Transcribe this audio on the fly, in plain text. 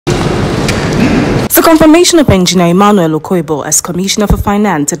The confirmation of Engr Emmanuel Okoebor as Commissioner for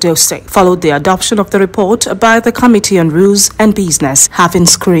Finance at Edo State followed the adoption of the report by the Committee on Rules and Business, having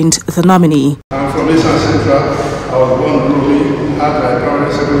screened the nominee. I'm from Eastern Central. I was born ruling, had my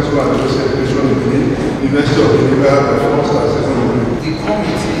primary secondary school and education in Benin, University of Benin, where I had my first and second degree. The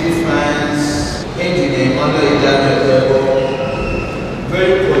committee finds Engr Emmanuel Okoebor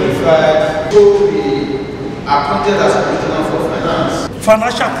very qualified to be appointed as Commissioner for Finance.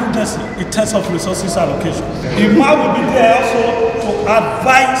 Financial prudence in terms of resources allocation. The man will be there also to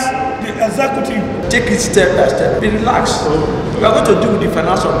advise the executive. Take it step by step. Be relaxed. We are going to do with the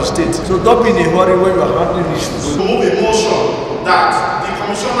finance of the state. So don't be in a hurry when you are handling issues. To move a motion that the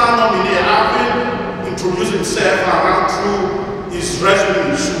commissioner nominee, having introduced himself around through his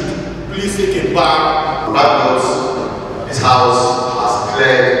resume, should please take a bow. This house has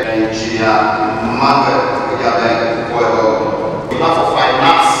cleared Engr Emmanuel Okoebor for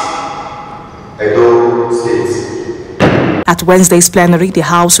finance, Edo State. At Wednesday's plenary, the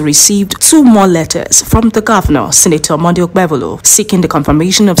House received two more letters from the Governor, Senator Monday Okpebholo, seeking the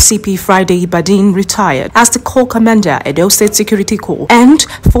confirmation of CP Friday Ibadin, retired, as the Corps Commander, Edo State Security Corps, and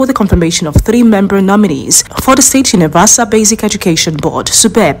for the confirmation of 3-member nominees for the State Universal Basic Education Board,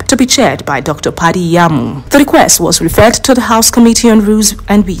 SUBEB, to be chaired by Dr. Paddy Yamu. The request was referred to the House Committee on Rules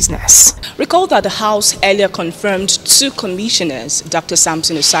and Business. Recall that the House earlier confirmed 2 commissioners, Dr.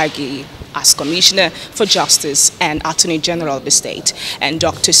 Samson Osagi as Commissioner for Justice and Attorney General of the State, and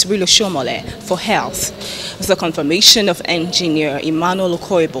Dr. Cyril Shomole for Health. The confirmation of Engr Emmanuel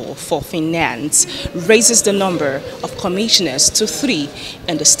Okoebor for Finance raises the number of commissioners to 3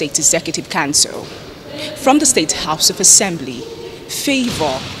 in the State Executive Council. From the State House of Assembly,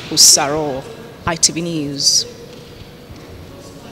 Favour Osaro, ITV News.